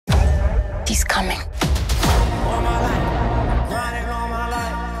He's coming.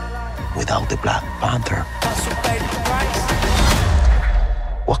 Without the Black Panther,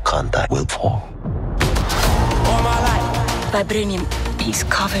 Wakanda will fall. Vibranium, he's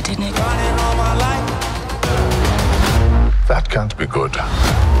covered in it. That can't be good.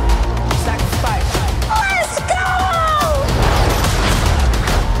 Let's go!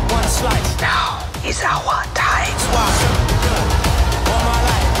 One slice. Now is our time.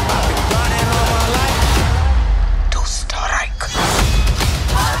 To strike.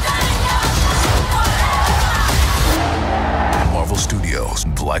 Marvel Studios,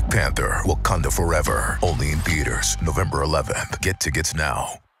 Black Panther, Wakanda Forever. Only in theaters, November 11th. Get tickets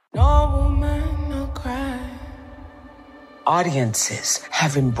now. No woman, no cry. Audiences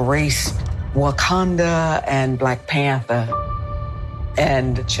have embraced Wakanda and Black Panther.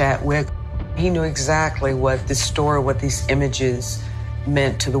 And Chadwick, he knew exactly what this story, what these images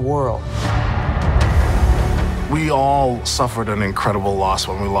meant to the world. We all suffered an incredible loss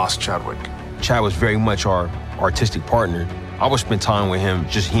when we lost Chadwick. Chad was very much our artistic partner. I would spend time with him,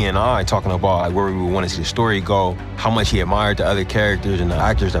 just he and I, talking about like, where we would want to see the story go, how much he admired the other characters and the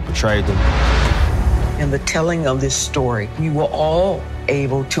actors that portrayed them. In the telling of this story, we were all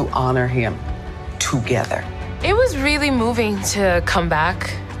able to honor him together. It was really moving to come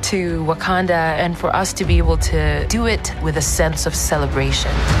back to Wakanda and for us to be able to do it with a sense of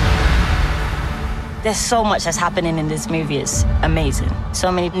celebration. There's so much that's happening in this movie. It's amazing.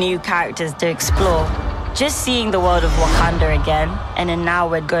 So many new characters to explore. Just seeing the world of Wakanda again, and then now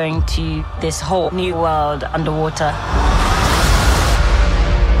we're going to this whole new world underwater.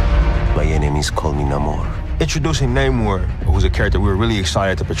 My enemies call me Namor. Introducing Namor, who's a character we were really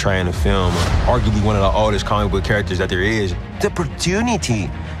excited to portray in the film, arguably one of the oldest comic book characters that there is. The opportunity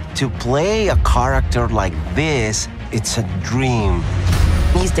to play a character like this, it's a dream.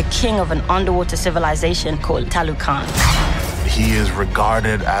 He's the king of an underwater civilization called Talokan. He is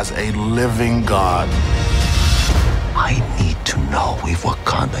regarded as a living god. I need to know if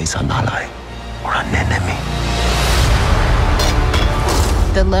Wakanda is an ally or an enemy.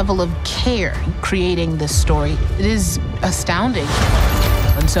 The level of care creating this story, it is astounding.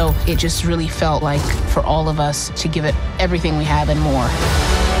 And so it just really felt like for all of us to give it everything we have and more.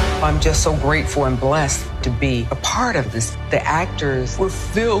 I'm just so grateful and blessed to be a part of this. The actors were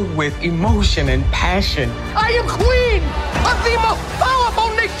filled with emotion and passion. I am queen of the most powerful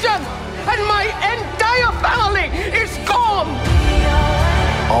nation, and my entire family is gone.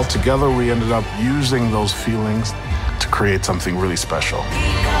 Altogether, we ended up using those feelings to create something really special.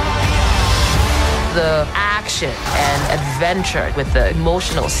 The action and adventure with the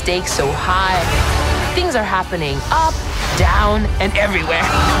emotional stakes so high. Things are happening up, down, and everywhere.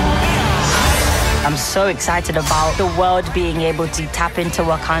 I'm so excited about the world being able to tap into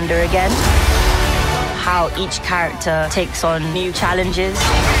Wakanda again. How each character takes on new challenges.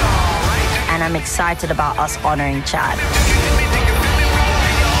 And I'm excited about us honoring Chad.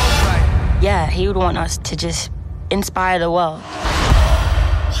 Yeah, he would want us to just inspire the world.